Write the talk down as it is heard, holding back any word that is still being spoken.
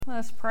Let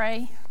us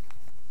pray.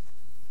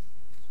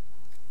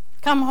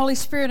 Come, Holy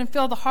Spirit, and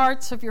fill the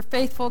hearts of your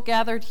faithful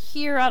gathered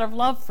here out of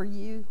love for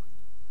you.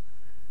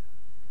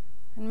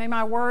 And may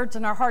my words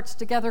and our hearts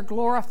together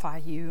glorify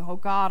you, O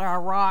God,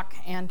 our rock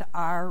and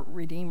our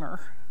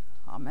Redeemer.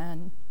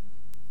 Amen.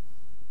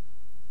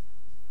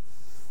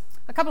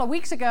 A couple of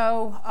weeks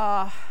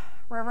ago,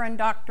 Reverend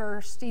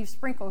Dr. Steve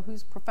Sprinkle,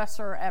 who's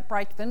professor at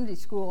Bright Divinity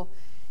School,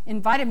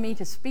 invited me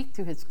to speak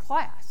to his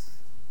class.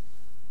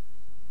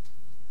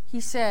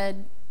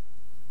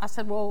 I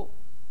said, well,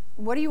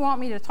 what do you want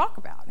me to talk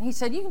about? And he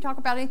said, you can talk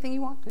about anything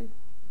you want to.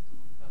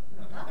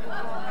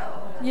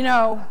 You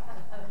know,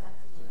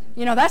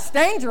 that's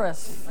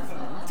dangerous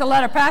to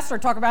let a pastor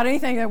talk about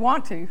anything they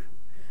want to.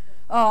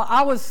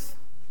 I was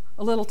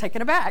a little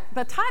taken aback.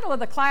 The title of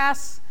the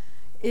class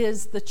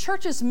is The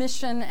Church's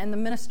Mission and the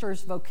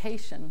Minister's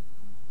Vocation.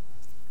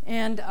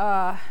 And,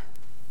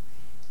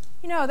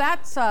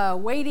 that's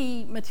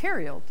weighty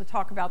material to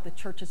talk about the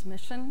church's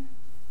mission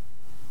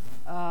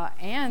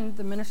and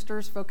the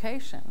minister's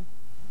vocation.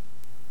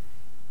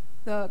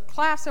 The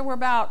class, there were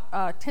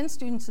about 10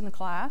 students in the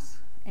class,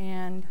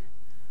 and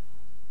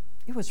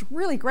it was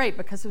really great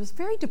because it was a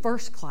very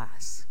diverse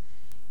class.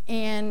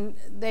 And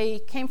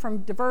they came from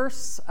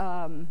diverse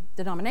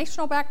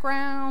denominational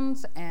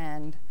backgrounds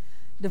and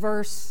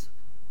diverse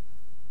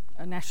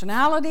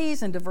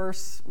nationalities and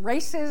diverse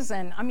races.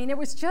 And I mean, it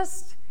was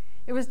just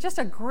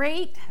a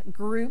great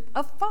group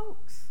of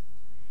folks.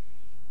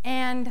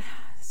 And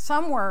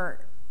some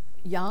were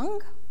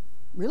young,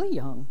 really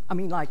young. I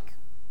mean, of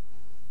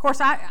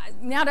course,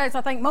 nowadays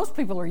I think most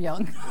people are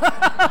young,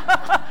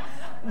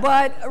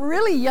 but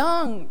really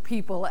young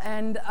people.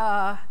 And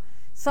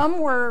some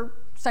were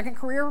second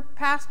career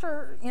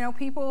pastor,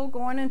 people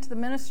going into the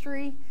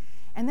ministry.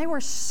 And they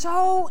were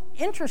so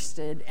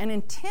interested and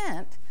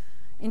intent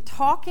in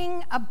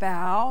talking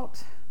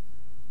about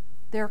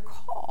their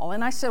call.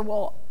 And I said,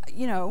 well,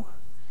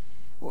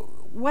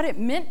 what it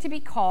meant to be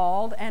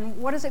called and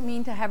what does it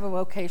mean to have a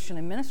vocation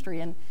in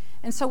ministry.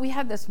 And so we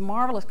had this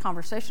marvelous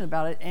conversation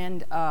about it,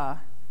 and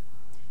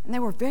they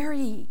were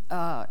very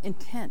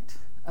intent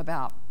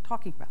about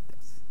talking about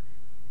this.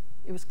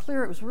 It was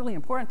clear it was really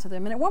important to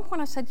them. And at one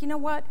point I said, you know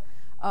what?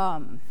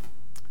 I'm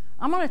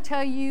going to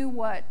tell you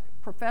what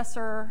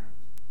Professor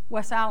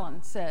Wes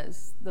Allen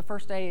says the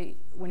first day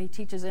when he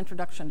teaches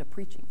Introduction to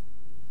Preaching.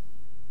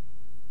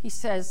 He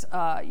says,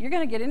 you're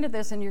going to get into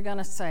this and you're going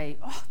to say,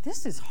 oh,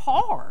 this is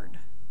hard.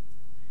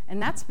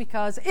 And that's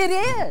because it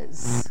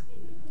is.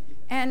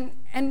 And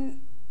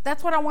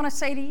that's what I want to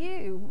say to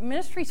you.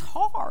 Ministry's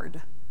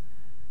hard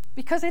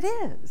because it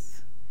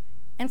is.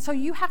 And so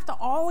you have to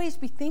always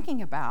be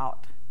thinking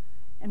about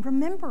and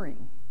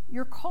remembering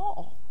your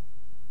call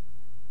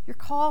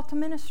to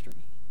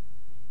ministry.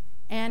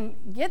 And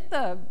get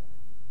the,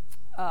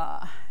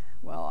 I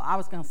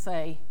was going to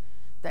say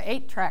the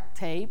 8-track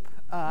tape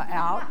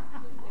out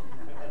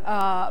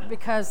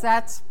because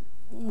that's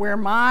where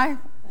my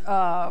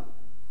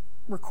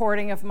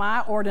recording of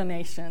my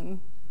ordination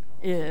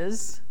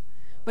is,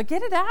 but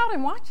get it out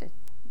and watch it.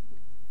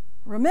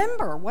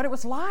 Remember what it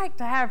was like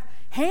to have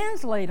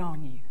hands laid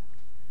on you.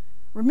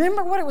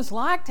 Remember what it was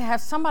like to have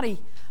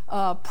somebody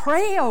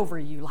pray over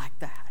you like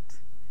that,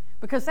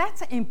 because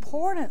that's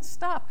important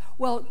stuff.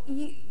 Well,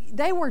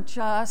 they were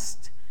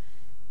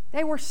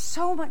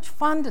so much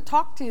fun to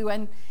talk to,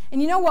 and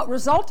you know what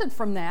resulted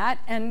from that,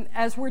 and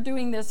as we're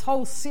doing this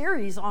whole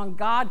series on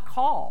God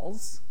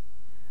Calls,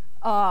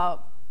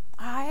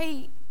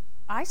 I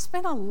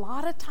spent a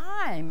lot of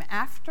time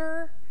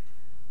after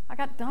I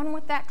got done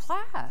with that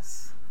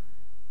class.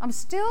 I'm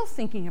still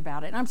thinking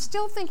about it, and I'm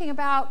still thinking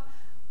about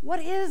what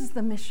is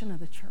the mission of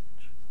the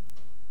church?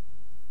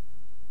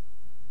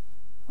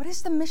 What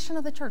is the mission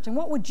of the church? And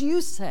what would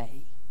you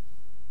say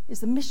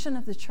is the mission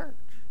of the church?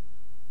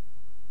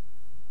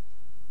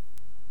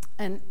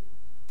 And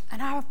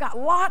I've got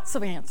lots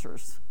of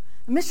answers.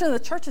 The mission of the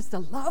church is to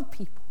love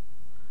people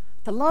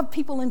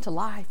into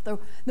life. The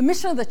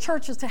mission of the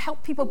church is to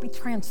help people be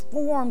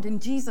transformed in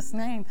Jesus'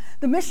 name.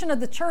 The mission of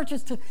the church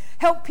is to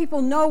help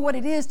people know what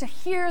it is to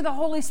hear the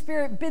Holy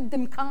Spirit bid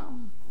them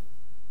come.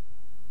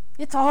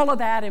 It's all of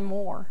that and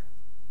more.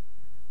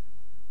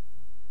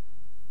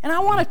 And I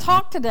want to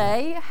talk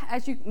today,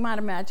 as you might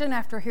imagine,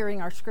 after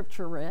hearing our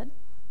scripture read,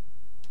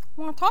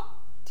 I want to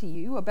talk to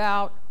you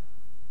about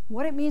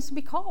what it means to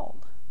be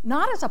called.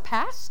 Not as a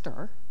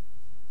pastor,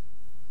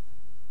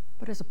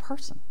 but as a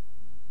person.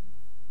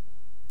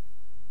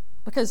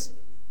 Because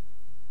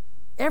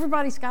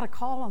everybody's got a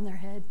call on their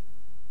head.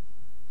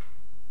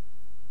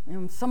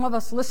 And some of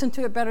us listen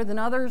to it better than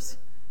others,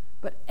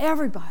 but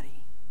everybody.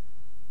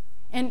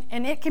 And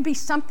it can be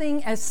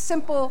something as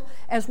simple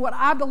as what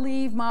I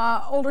believe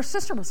my older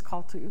sister was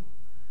called to.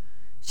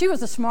 She was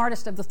the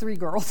smartest of the 3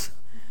 girls.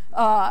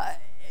 Sorry,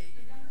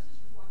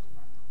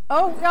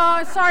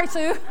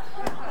 Sue.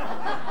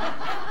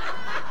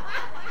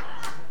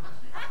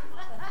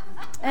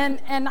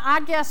 And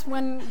I guess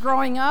when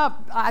growing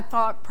up, I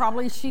thought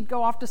probably she'd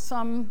go off to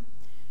some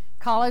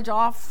college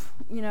off,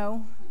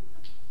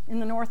 in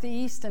the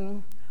Northeast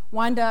and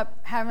wind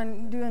up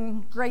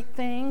doing great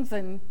things,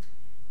 and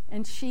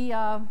she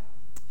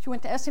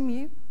went to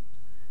SMU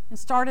and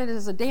started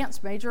as a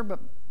dance major, but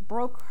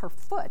broke her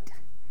foot,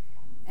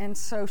 and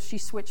so she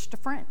switched to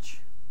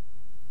French.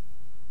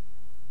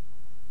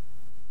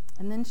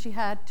 And then she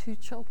had 2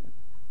 children.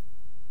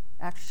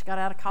 After she got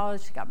out of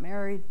college, she got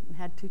married and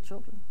had 2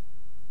 children.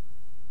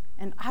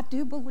 And I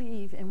do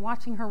believe, in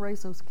watching her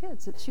raise those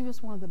kids, that she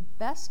was one of the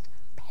best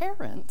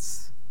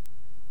parents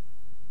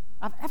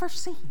I've ever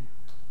seen.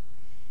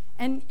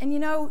 And you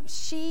know,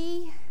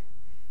 she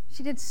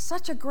did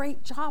such a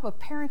great job of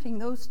parenting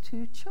those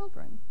 2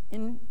 children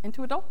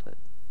into adulthood.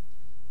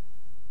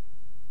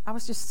 I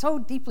was just so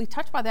deeply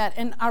touched by that,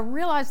 and I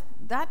realized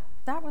that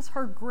was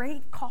her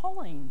great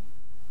calling,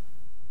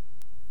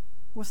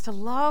 was to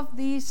love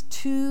these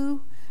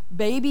 2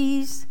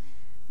 babies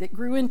that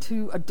grew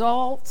into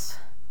adults,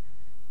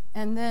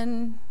 and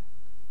then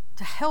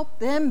to help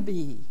them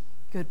be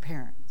good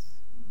parents.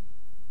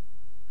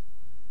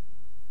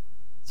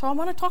 So I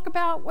want to talk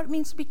about what it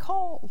means to be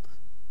called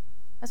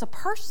as a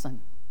person,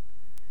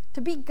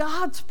 to be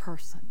God's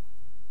person,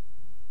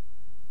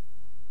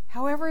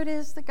 however it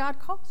is that God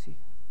calls you.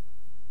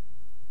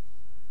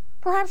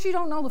 Perhaps you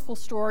don't know the full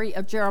story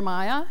of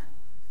Jeremiah,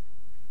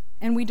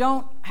 and we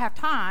don't have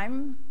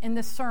time in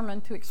this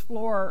sermon to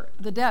explore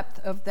the depth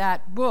of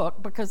that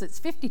book because it's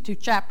 52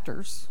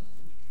 chapters.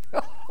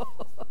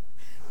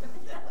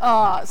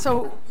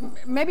 So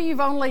maybe you've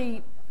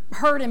only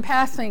heard in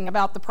passing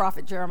about the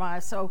prophet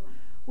Jeremiah. So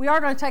we are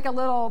going to take a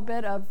little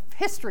bit of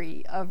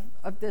history of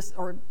this,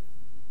 or we're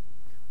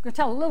going to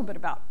tell a little bit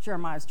about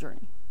Jeremiah's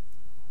journey.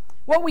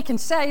 What we can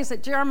say is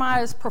that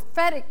Jeremiah's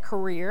prophetic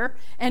career,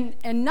 and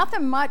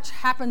nothing much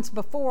happens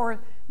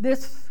before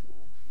this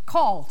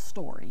call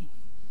story.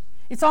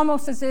 It's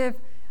almost as if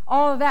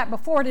all of that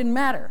before didn't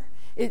matter.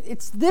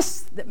 It's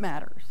this that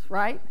matters,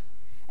 right?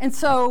 And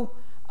so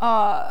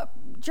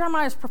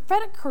Jeremiah's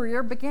prophetic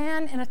career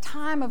began in a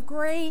time of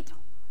great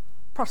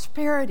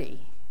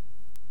prosperity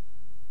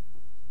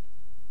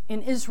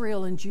in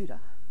Israel and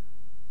Judah.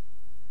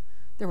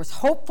 There was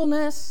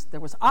hopefulness, there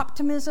was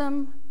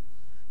optimism,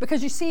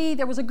 because you see,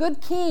 there was a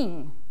good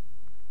king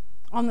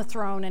on the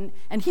throne,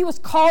 and he was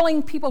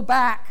calling people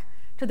back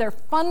to their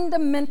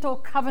fundamental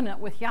covenant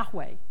with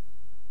Yahweh.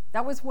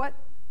 That was what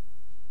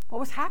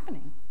was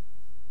happening.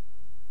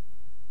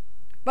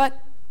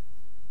 But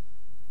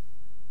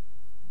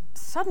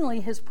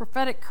suddenly his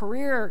prophetic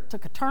career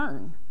took a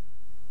turn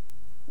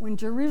when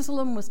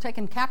Jerusalem was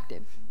taken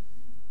captive,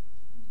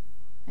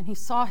 and he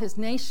saw his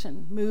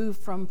nation move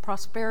from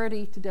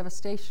prosperity to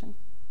devastation,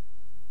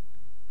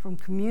 from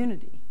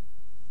community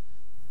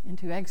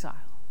into exile.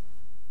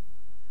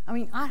 I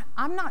mean,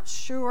 I'm not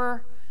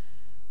sure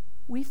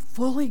we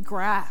fully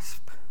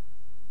grasp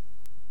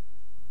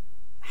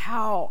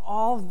how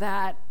all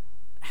that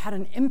had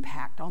an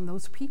impact on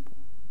those people.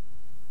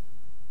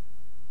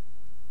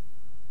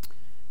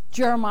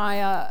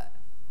 Jeremiah's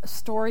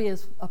story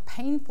is a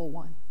painful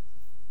one.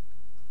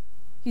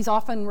 He's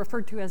often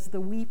referred to as the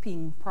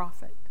weeping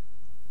prophet.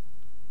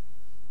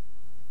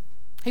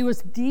 He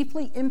was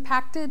deeply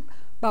impacted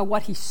by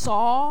what he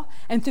saw,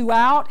 and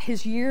throughout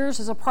his years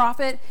as a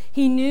prophet,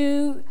 he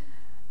knew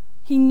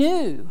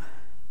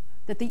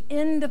that the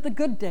end of the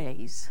good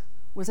days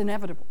was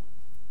inevitable.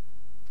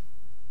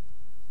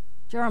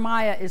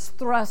 Jeremiah is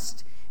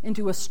thrust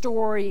into a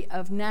story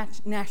of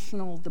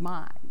national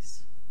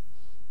demise.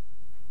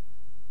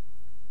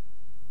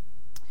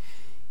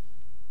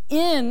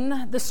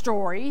 In the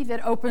story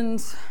that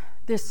opens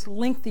this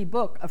lengthy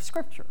book of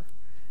Scripture,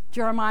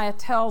 Jeremiah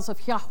tells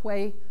of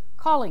Yahweh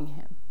calling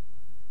him.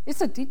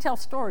 It's a detailed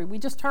story. We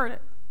just heard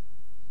it.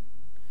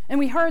 And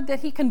we heard that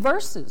he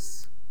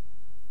converses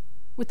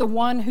with the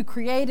one who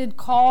created,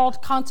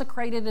 called,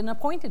 consecrated, and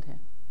appointed him.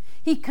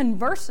 He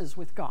converses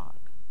with God.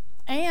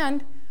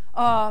 And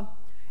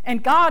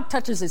God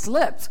touches his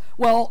lips.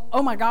 Well,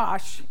 oh my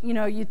gosh,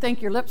 you'd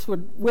think your lips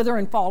would wither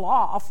and fall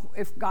off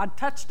if God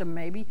touched them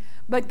maybe.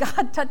 But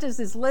God touches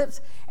his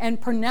lips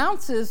and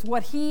pronounces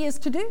what he is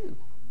to do.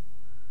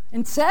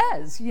 And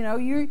says,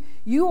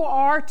 you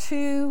are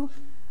to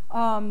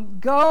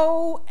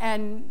go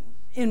and,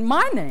 in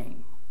my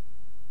name,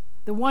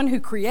 the one who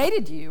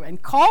created you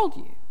and called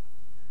you.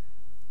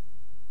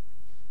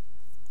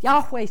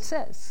 Yahweh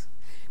says,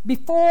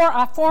 before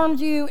I formed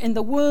you in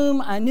the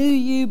womb, I knew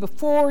you.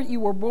 Before you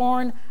were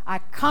born, I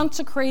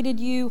consecrated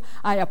you.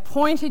 I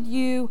appointed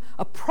you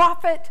a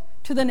prophet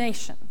to the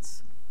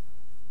nations.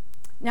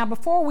 Now,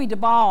 before we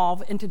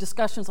devolve into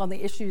discussions on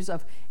the issues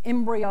of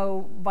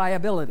embryo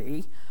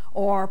viability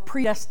or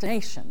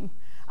predestination,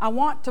 I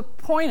want to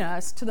point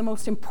us to the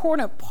most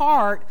important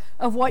part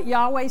of what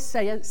Yahweh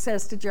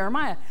says to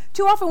Jeremiah.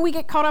 Too often we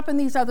get caught up in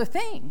these other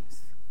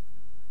things.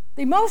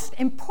 The most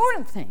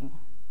important thing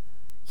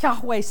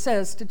Yahweh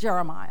says to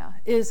Jeremiah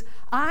is,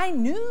 I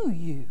knew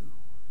you.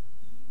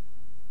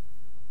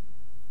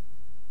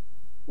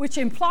 Which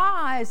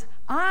implies,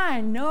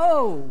 I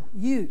know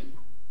you.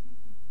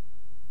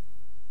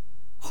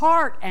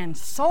 Heart and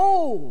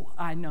soul,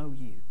 I know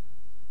you.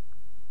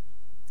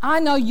 I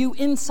know you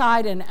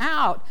inside and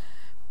out.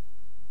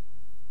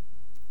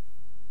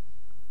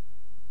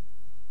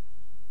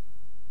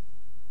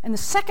 And the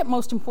second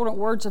most important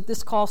words of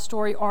this call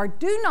story are,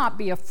 do not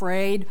be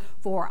afraid,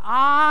 for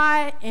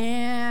I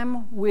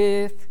am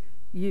with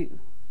you.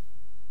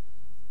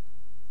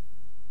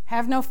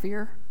 Have no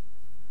fear,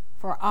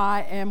 for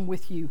I am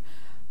with you.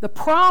 The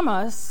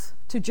promise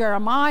to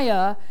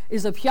Jeremiah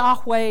is of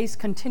Yahweh's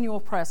continual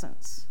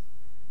presence.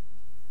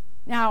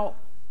 Now,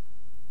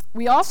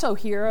 we also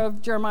hear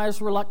of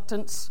Jeremiah's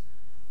reluctance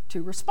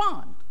to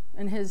respond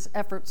and his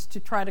efforts to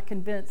try to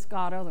convince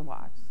God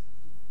otherwise.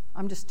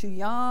 I'm just too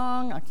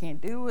young, I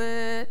can't do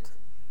it,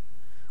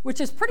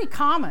 which is pretty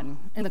common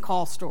in the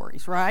call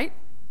stories, right?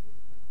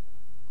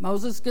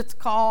 Moses gets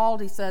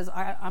called, he says,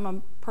 I'm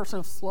a person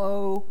of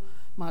slow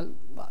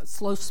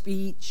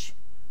speech,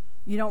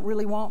 you don't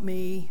really want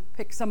me,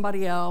 pick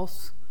somebody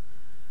else.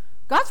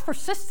 God's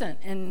persistent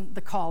in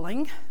the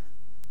calling,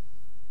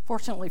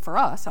 fortunately for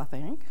us, I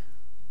think.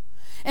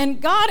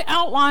 And God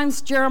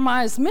outlines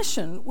Jeremiah's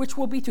mission, which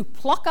will be to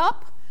pluck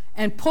up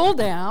and pull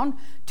down,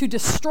 to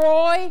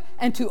destroy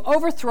and to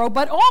overthrow,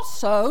 but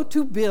also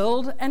to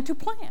build and to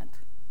plant.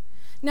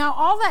 Now,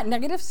 all that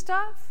negative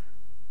stuff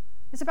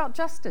is about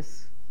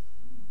justice.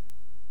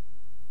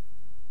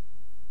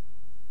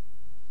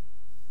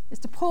 It's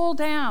to pull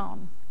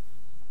down,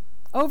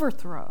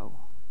 overthrow.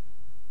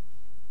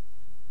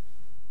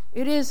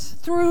 It is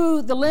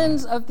through the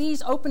lens of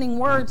these opening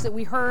words that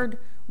we heard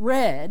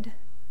read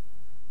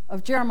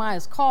of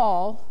Jeremiah's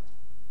call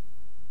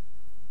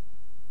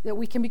that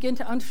we can begin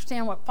to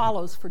understand what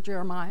follows for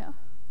Jeremiah.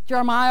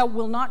 Jeremiah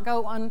will not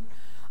go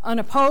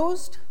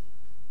unopposed.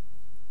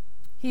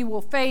 He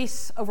will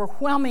face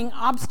overwhelming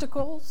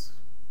obstacles.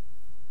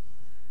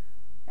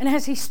 And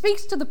as he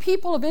speaks to the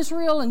people of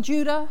Israel and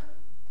Judah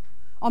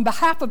on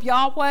behalf of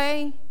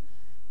Yahweh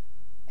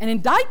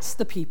and indicts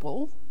the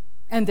people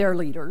and their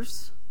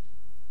leaders,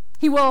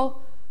 he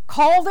will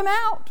call them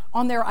out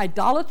on their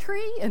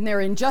idolatry and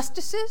their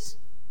injustices,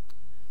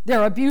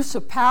 their abuse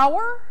of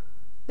power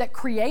that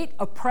create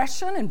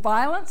oppression and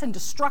violence and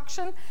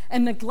destruction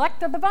and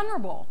neglect of the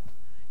vulnerable.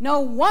 No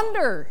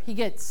wonder he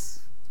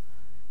gets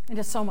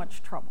into so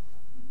much trouble.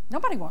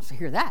 Nobody wants to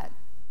hear that,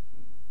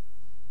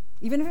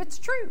 even if it's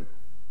true.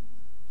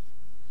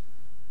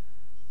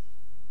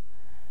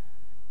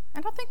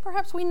 And I think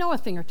perhaps we know a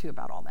thing or two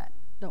about all that,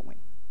 don't we?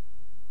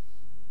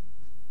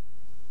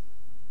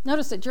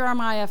 Notice that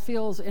Jeremiah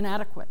feels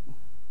inadequate.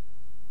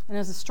 And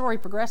as the story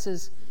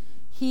progresses,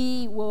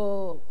 he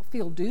will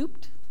feel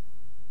duped,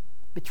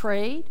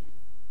 betrayed,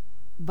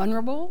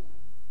 vulnerable,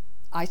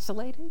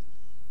 isolated.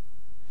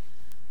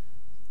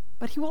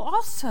 But he will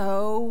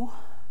also,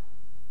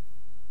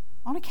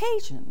 on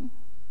occasion,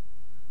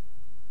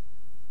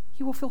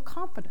 he will feel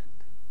confident.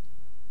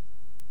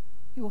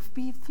 He will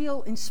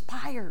feel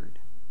inspired.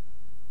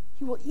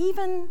 He will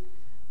even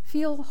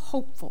feel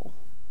hopeful.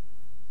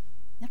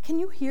 Now, can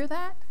you hear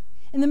that?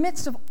 In the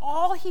midst of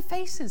all he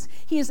faces,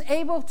 he is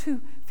able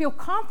to feel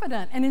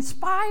confident and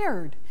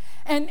inspired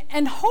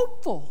and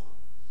hopeful.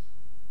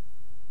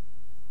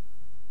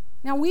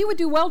 Now, we would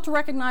do well to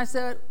recognize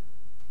that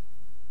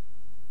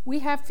we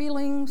have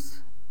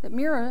feelings that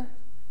mirror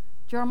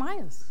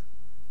Jeremiah's,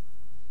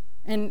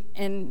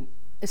 and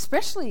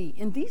especially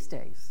in these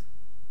days.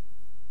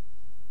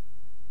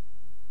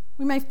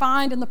 We may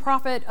find in the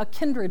prophet a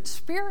kindred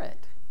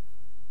spirit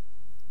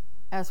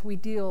as we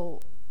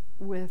deal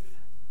with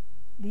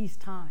these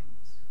times.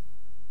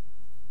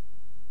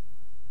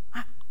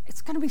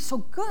 It's going to be so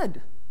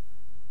good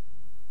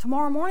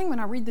tomorrow morning when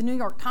I read the New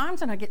York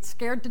Times and I get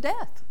scared to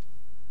death,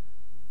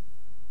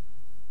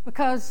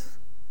 because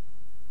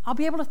I'll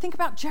be able to think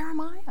about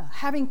Jeremiah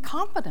having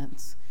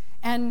confidence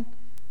and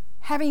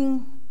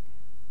having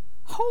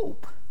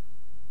hope.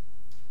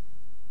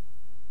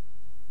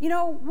 You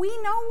know, we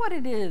know what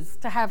it is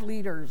to have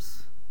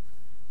leaders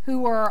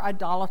who are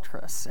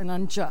idolatrous and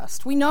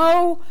unjust. We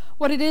know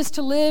what it is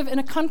to live in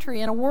a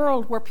country, in a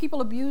world where people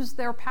abuse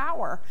their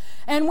power.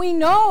 And we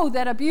know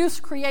that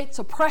abuse creates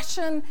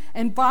oppression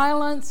and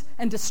violence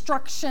and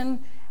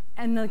destruction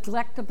and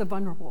neglect of the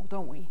vulnerable,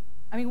 don't we?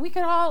 I mean, we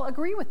can all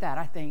agree with that,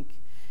 I think.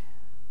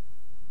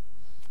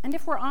 And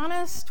if we're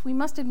honest, we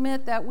must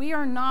admit that we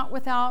are not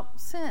without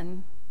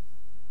sin.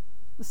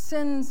 The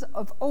sins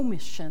of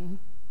omission,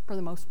 for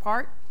the most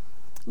part.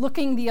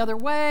 Looking the other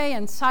way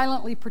and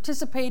silently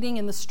participating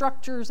in the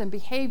structures and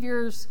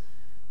behaviors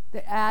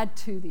that add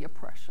to the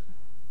oppression.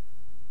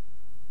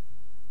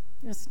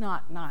 It's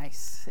not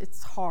nice.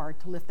 It's hard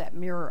to lift that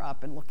mirror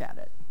up and look at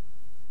it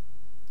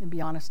and be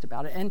honest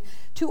about it. And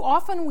too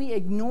often we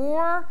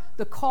ignore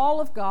the call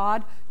of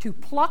God to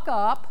pluck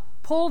up,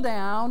 pull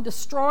down,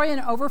 destroy,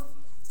 and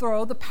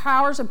overthrow the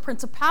powers and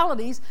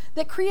principalities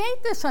that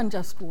create this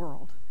unjust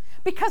world,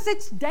 because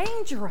it's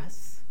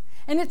dangerous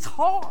and it's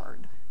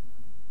hard.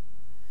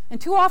 And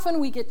too often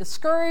we get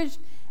discouraged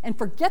and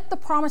forget the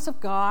promise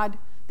of God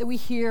that we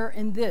hear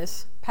in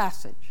this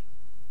passage,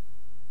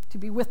 to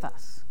be with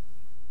us.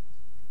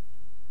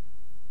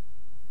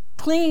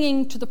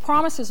 clinging to the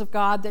promises of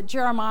God, that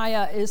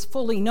Jeremiah is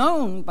fully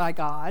known by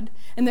God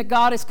and that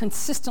God is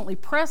consistently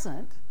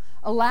present,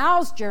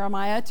 allows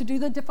Jeremiah to do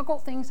the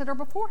difficult things that are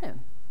before him.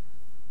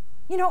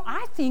 You know,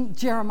 I think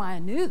Jeremiah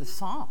knew the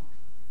song.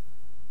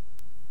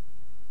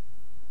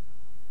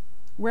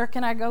 Where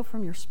can I go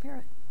from your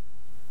spirit?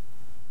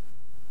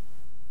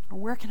 Or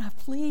where can I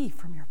flee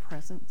from your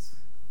presence?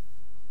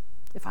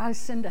 If I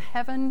ascend to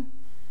heaven,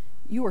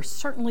 you are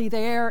certainly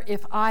there.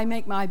 If I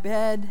make my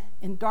bed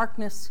in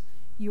darkness,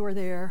 you are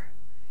there.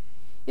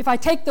 If I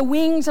take the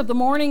wings of the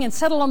morning and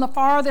settle on the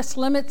farthest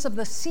limits of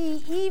the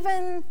sea,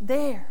 even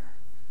there,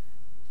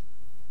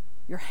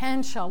 your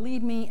hand shall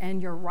lead me and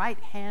your right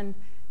hand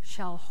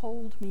shall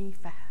hold me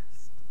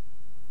fast.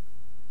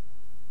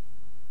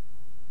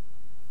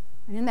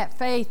 And in that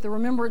faith, the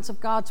remembrance of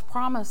God's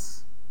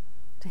promise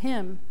to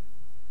him,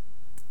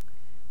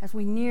 as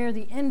we near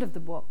the end of the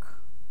book,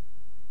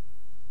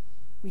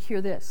 we hear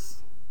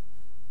this.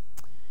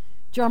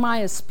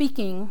 Jeremiah is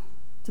speaking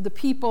to the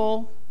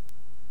people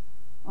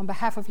on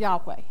behalf of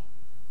Yahweh.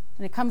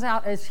 And it comes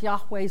out as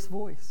Yahweh's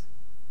voice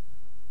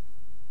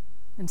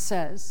and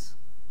says,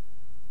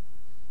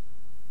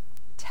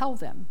 tell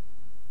them,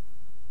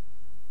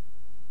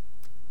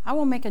 I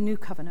will make a new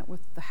covenant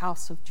with the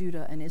house of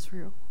Judah and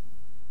Israel.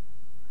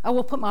 I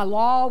will put my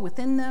law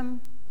within them,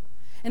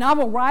 and I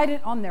will write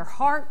it on their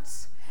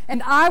hearts,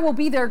 and I will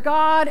be their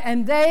God,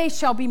 and they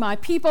shall be my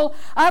people.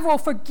 I will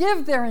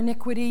forgive their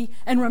iniquity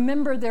and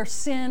remember their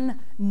sin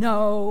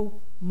no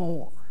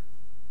more.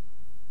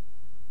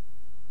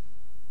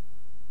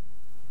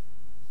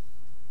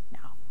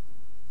 Now,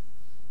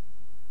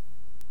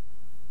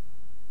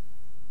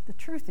 the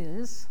truth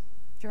is,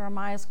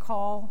 Jeremiah's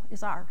call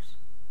is ours.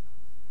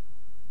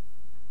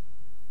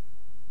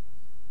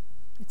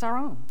 It's our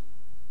own.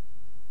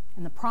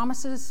 And the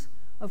promises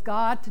of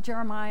God to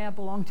Jeremiah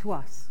belong to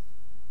us.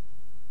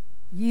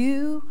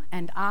 You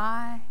and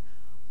I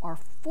are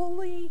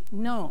fully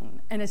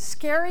known. And as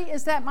scary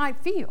as that might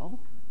feel,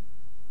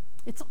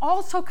 it's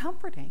also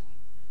comforting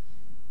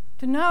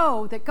to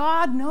know that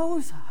God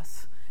knows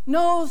us,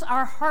 knows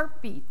our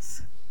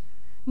heartbeats,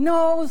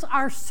 knows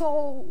our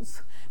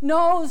souls,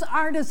 knows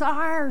our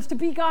desires to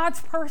be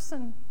God's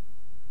person.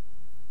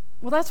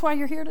 Well, that's why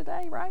you're here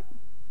today, right?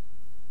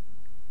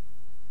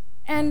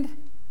 And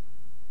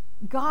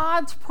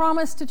God's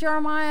promise to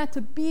Jeremiah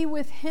to be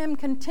with him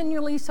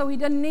continually so he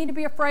doesn't need to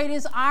be afraid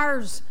is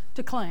ours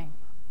to claim.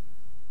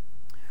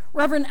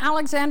 Reverend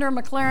Alexander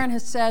McLaren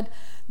has said,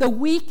 the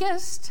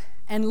weakest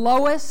and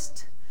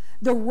lowest,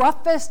 the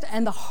roughest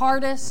and the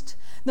hardest,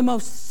 the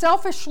most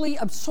selfishly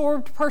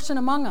absorbed person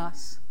among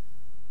us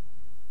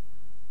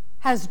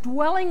has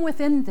dwelling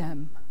within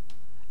them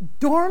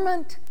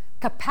dormant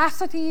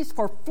capacities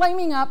for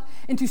flaming up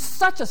into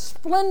such a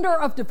splendor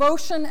of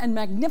devotion and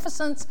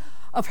magnificence,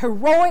 of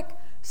heroic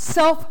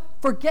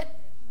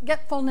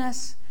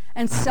self-forgetfulness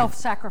and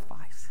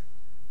self-sacrifice.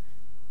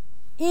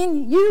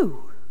 In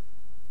you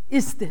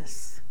is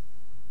this,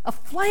 a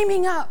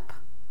flaming up,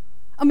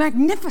 a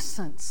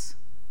magnificence.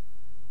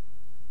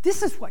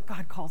 This is what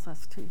God calls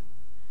us to.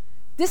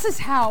 This is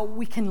how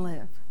we can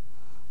live.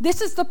 This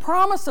is the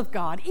promise of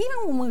God,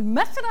 even when we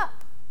mess it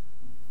up,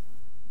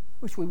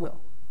 which we will.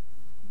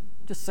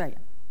 Just saying.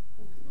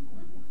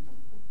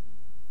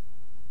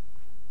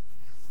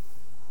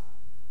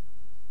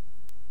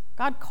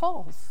 God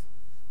calls.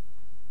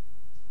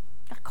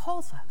 God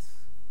calls us.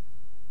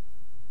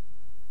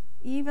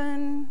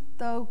 Even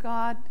though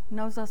God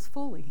knows us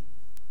fully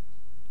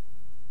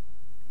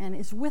and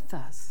is with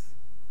us,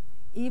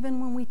 even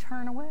when we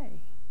turn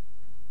away.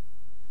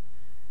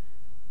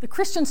 The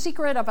Christian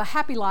Secret of a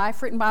Happy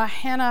Life, written by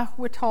Hannah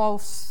Whitall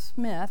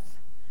Smith,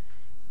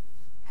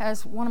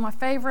 has one of my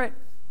favorite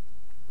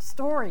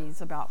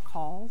stories about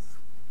calls.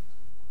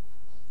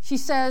 She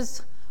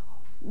says,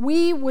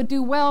 we would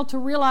do well to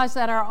realize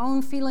that our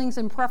own feelings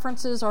and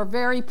preferences are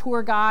very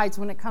poor guides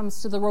when it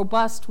comes to the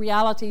robust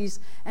realities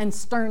and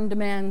stern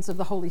demands of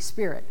the Holy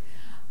Spirit.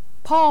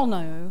 Paul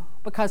knew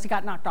because he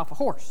got knocked off a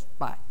horse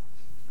by it,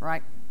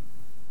 right?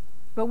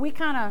 But we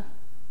don't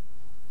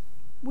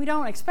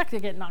expect to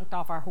get knocked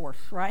off our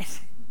horse, right?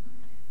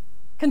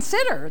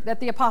 Consider that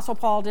the Apostle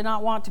Paul did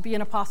not want to be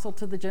an apostle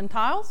to the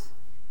Gentiles.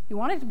 He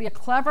wanted to be a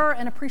clever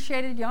and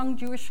appreciated young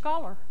Jewish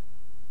scholar.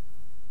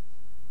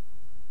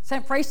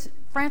 St.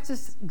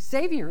 Francis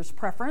Xavier's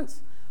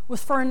preference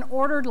was for an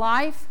ordered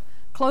life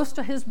close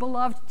to his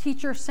beloved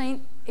teacher,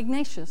 St.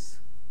 Ignatius.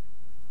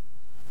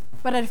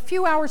 But at a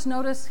few hours'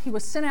 notice, he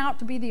was sent out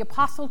to be the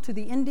apostle to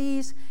the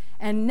Indies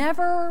and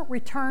never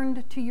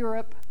returned to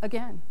Europe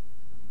again.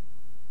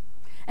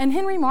 And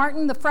Henry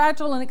Martyn, the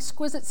fragile and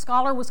exquisite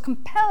scholar, was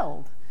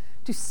compelled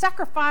to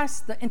sacrifice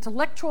the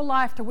intellectual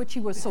life to which he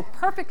was so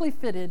perfectly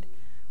fitted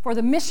for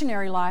the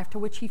missionary life to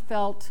which he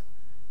felt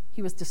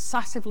he was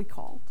decisively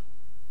called.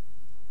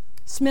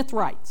 Smith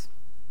writes,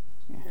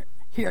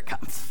 here it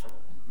comes.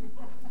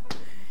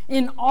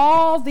 In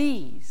all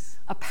these,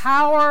 a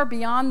power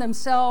beyond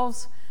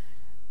themselves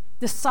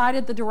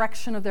decided the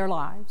direction of their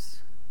lives.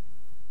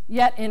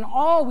 Yet in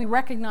all we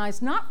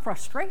recognize not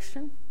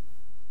frustration,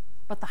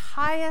 but the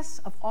highest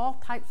of all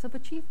types of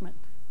achievement.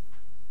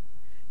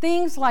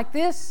 Things like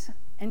this,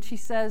 and she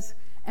says,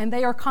 and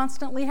they are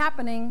constantly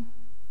happening,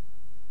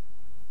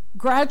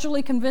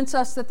 gradually convince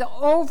us that the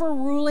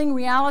overruling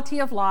reality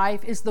of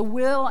life is the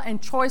will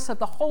and choice of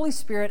the Holy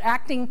Spirit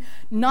acting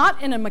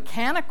not in a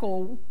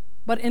mechanical,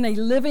 but in a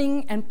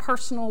living and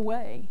personal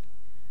way.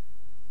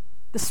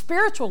 The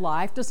spiritual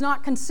life does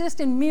not consist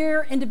in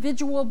mere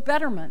individual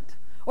betterment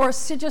or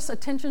assiduous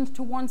attention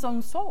to one's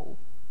own soul,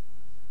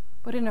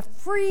 but in a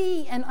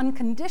free and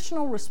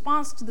unconditional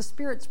response to the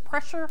Spirit's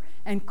pressure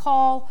and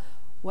call,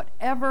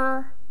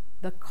 whatever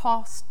the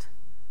cost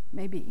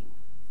may be.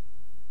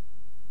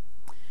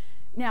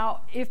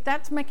 Now, if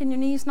that's making your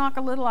knees knock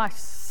a little, I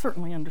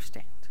certainly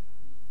understand.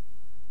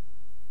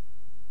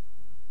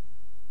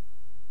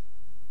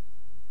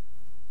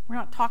 We're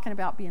not talking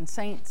about being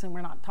saints, and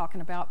we're not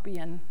talking about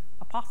being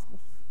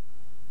apostles.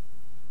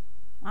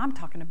 I'm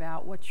talking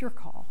about what's your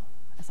call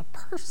as a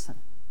person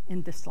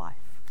in this life.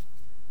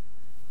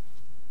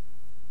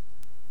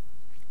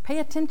 Pay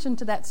attention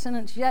to that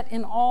sentence, yet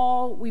in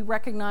all we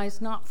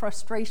recognize not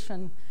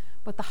frustration,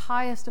 but the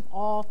highest of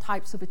all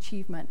types of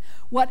achievement.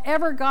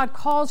 Whatever God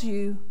calls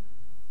you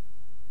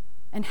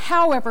and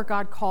however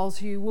God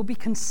calls you will be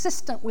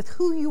consistent with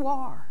who you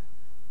are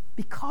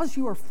because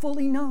you are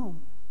fully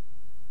known.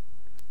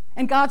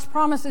 And God's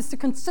promise is to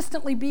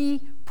consistently be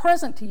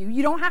present to you.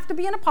 You don't have to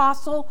be an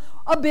apostle,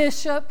 a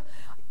bishop,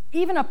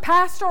 even a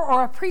pastor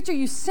or a preacher.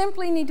 You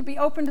simply need to be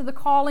open to the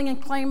calling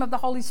and claim of the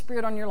Holy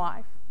Spirit on your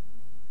life.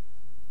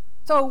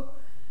 So,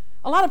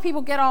 a lot of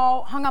people get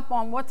all hung up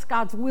on what's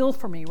God's will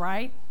for me,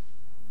 right?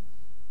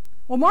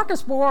 Well,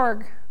 Marcus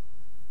Borg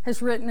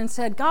has written and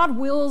said, God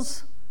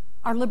wills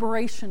our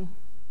liberation.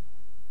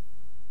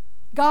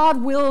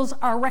 God wills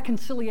our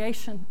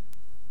reconciliation.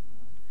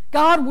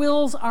 God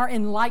wills our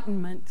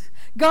enlightenment.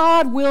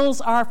 God wills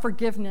our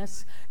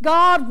forgiveness.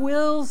 God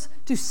wills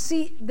to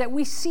see that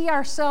we see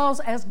ourselves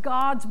as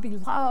God's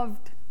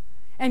beloved.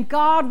 And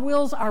God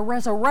wills our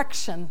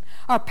resurrection,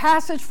 our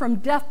passage from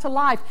death to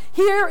life,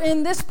 here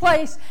in this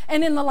place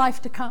and in the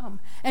life to come.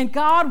 And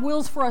God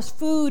wills for us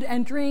food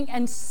and drink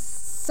and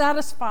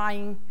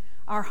satisfying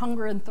our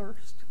hunger and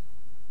thirst.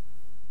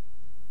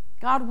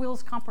 God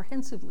wills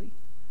comprehensively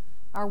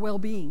our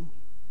well-being.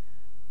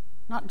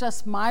 Not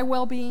just my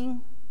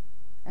well-being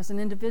as an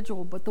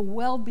individual, but the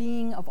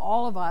well-being of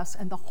all of us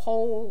and the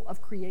whole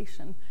of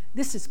creation.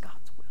 This is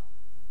God's will.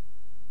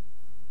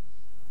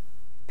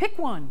 Pick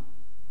one.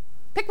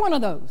 Pick one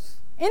of those.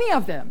 Any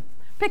of them.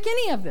 Pick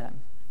any of them.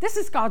 This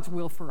is God's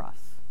will for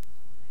us.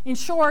 In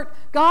short,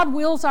 God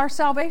wills our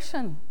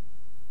salvation.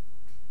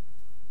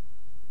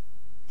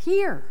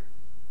 Here,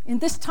 in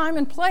this time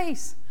and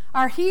place,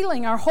 our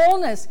healing, our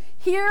wholeness,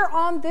 here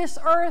on this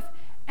earth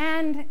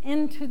and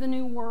into the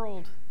new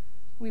world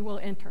we will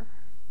enter.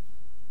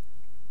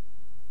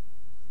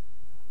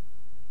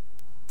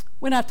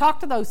 When I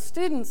talked to those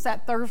students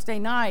that Thursday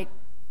night,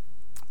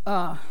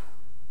 I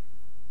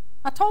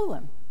told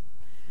them,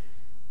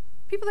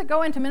 people that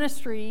go into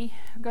ministry,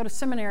 go to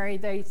seminary,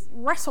 they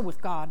wrestle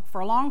with God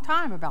for a long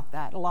time about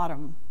that, a lot of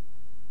them.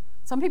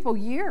 Some people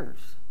years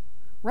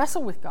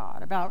wrestle with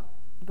God about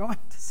going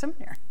to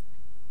seminary.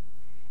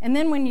 And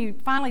then when you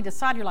finally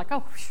decide, you're like,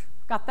 oh,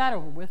 got that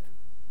over with.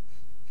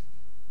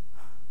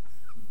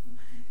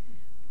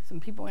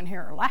 Some people in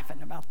here are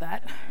laughing about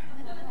that.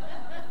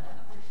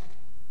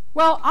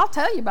 Well, I'll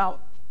tell you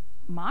about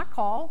my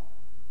call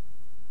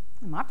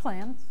and my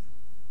plans.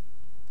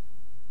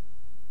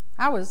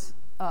 I was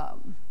a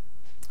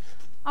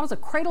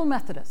cradle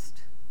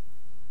Methodist,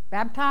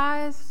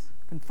 baptized,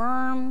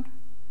 confirmed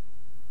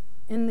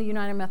in the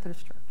United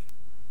Methodist Church.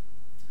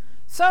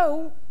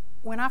 So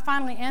when I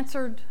finally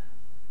answered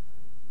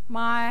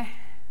my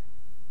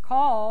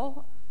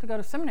call to go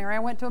to seminary, I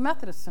went to a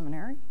Methodist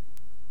seminary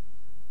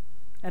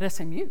at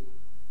SMU.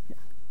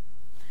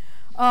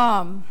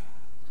 Yeah.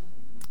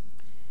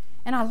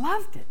 And I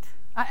loved it.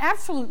 I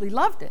absolutely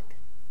loved it.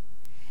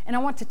 And I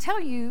want to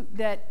tell you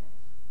that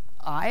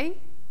I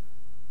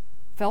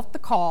felt the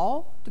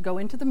call to go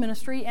into the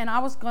ministry, and I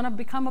was going to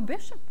become a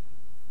bishop.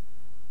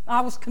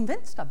 I was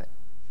convinced of it.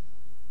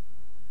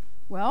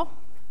 Well,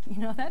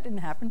 that didn't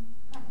happen.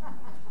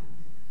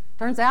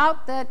 Turns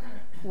out that,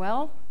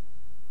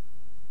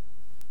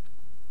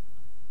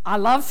 I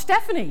love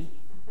Stephanie,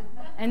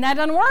 and that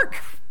doesn't work,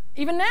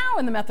 even now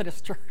in the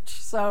Methodist Church.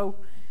 So,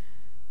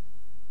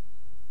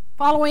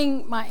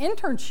 following my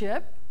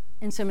internship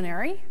in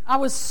seminary, I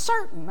was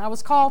certain I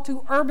was called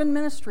to urban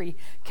ministry,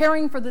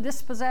 caring for the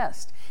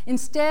dispossessed.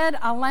 Instead,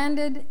 I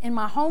landed in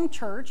my home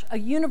church, a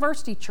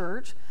university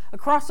church,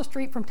 across the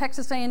street from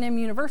Texas A&M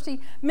University,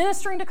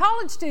 ministering to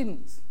college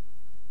students.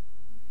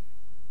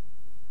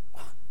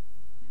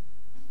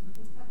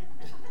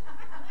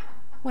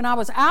 When I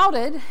was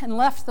outed and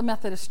left the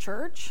Methodist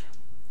Church,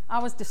 I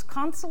was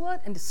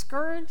disconsolate and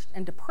discouraged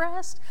and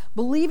depressed,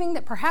 believing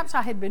that perhaps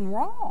I had been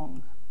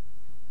wrong,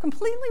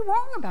 completely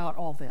wrong about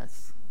all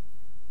this.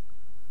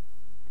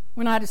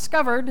 When I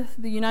discovered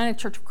the United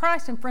Church of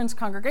Christ and Friends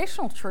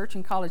Congregational Church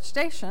in College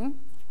Station,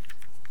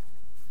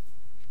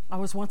 I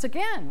was once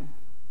again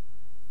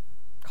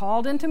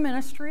called into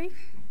ministry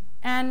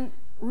and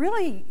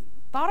really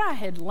thought I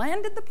had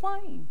landed the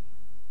plane.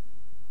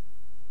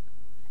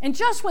 And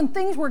just when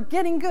things were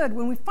getting good,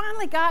 when we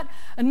finally got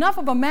enough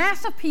of a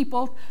mass of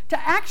people to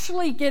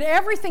actually get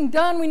everything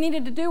done we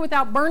needed to do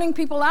without burning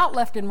people out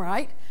left and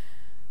right,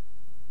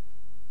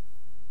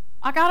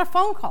 I got a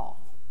phone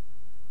call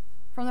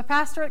from the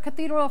pastor at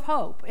Cathedral of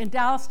Hope in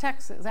Dallas,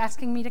 Texas,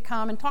 asking me to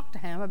come and talk to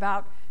him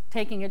about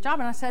taking a job.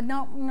 And I said,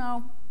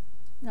 no.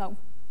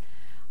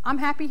 I'm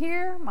happy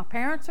here. My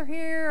parents are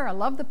here. I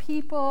love the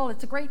people.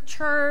 It's a great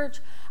church.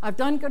 I've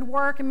done good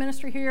work in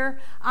ministry here.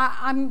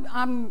 I'm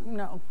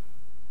no.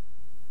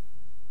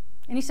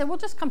 And he said, well,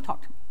 just come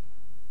talk to me.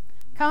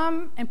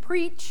 Come and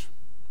preach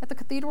at the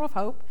Cathedral of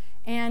Hope.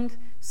 And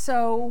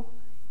so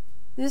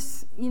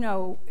this,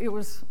 it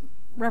was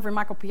Reverend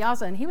Michael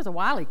Piazza, and he was a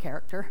wily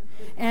character.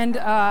 And,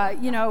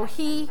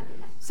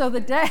 so the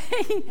day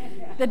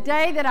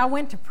that I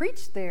went to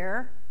preach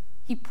there,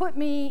 he put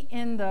me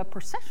in the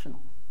processional.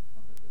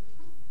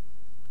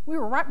 We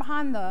were right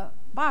behind the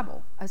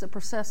Bible as it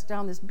processed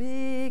down this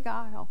big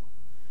aisle.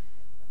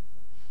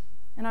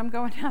 And I'm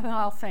going down the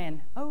aisle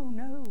saying, oh,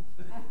 no.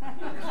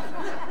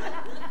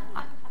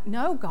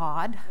 No,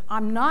 God,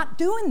 I'm not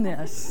doing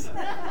this.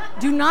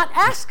 Do not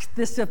ask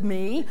this of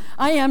me.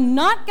 I am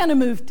not going to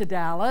move to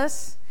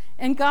Dallas.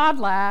 And God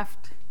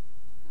laughed.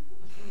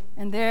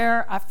 And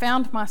there I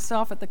found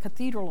myself at the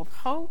Cathedral of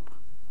Hope.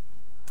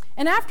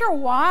 And after a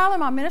while in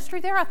my ministry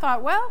there, I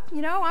thought, well,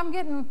 I'm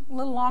getting a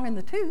little long in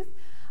the tooth.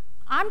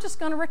 I'm just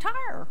going to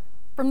retire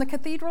from the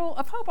Cathedral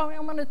of Hope.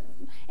 I'm going to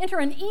enter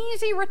an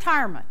easy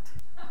retirement.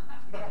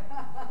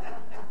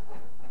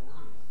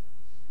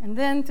 And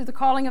then through the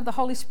calling of the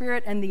Holy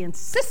Spirit and the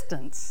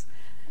insistence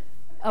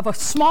of a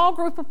small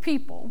group of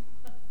people,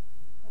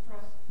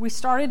 we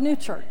started New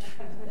Church.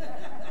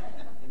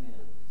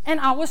 And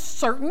I was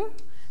certain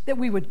that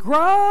we would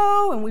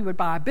grow and we would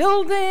buy a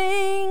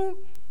building.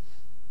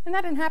 And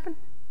that didn't happen.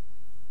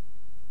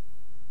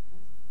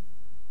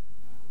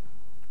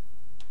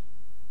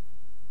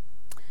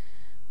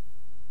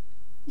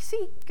 You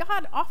see,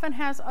 God often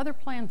has other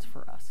plans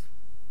for us.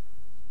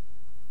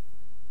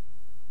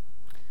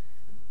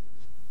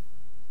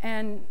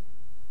 And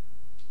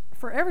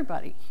for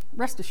everybody,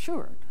 rest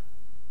assured,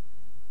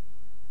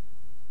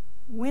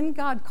 when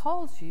God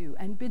calls you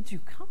and bids you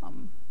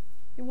come,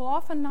 it will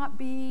often not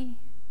be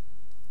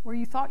where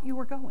you thought you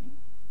were going.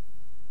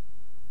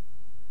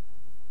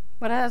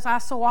 But as I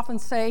so often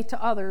say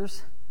to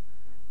others,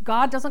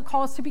 God doesn't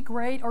call us to be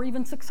great or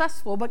even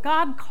successful, but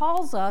God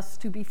calls us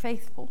to be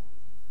faithful.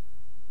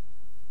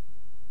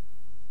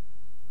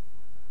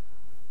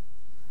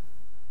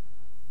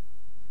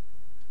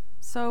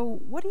 So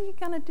what are you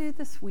going to do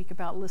this week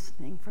about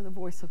listening for the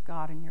voice of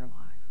God in your life?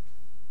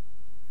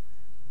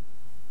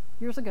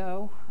 Years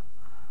ago,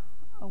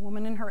 a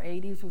woman in her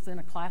 80s was in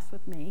a class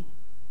with me.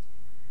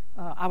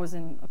 I was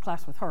in a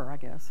class with her, I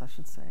guess I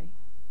should say.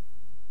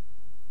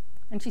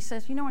 And she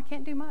says, I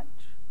can't do much.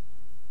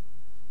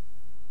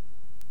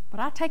 But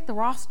I take the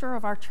roster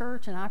of our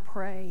church and I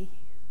pray.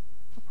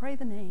 I pray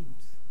the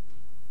names.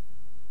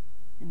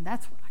 And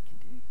that's what I can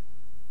do.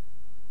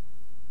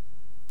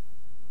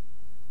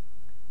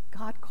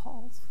 God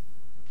calls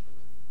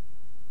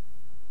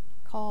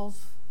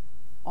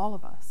all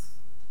of us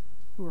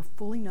who are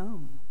fully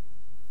known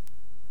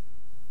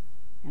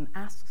and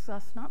asks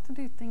us not to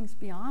do things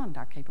beyond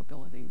our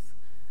capabilities,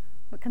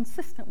 but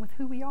consistent with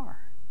who we are.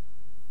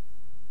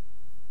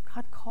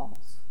 God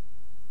calls.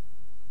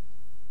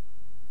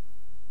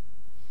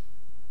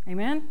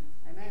 Amen?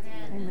 Amen.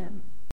 Amen.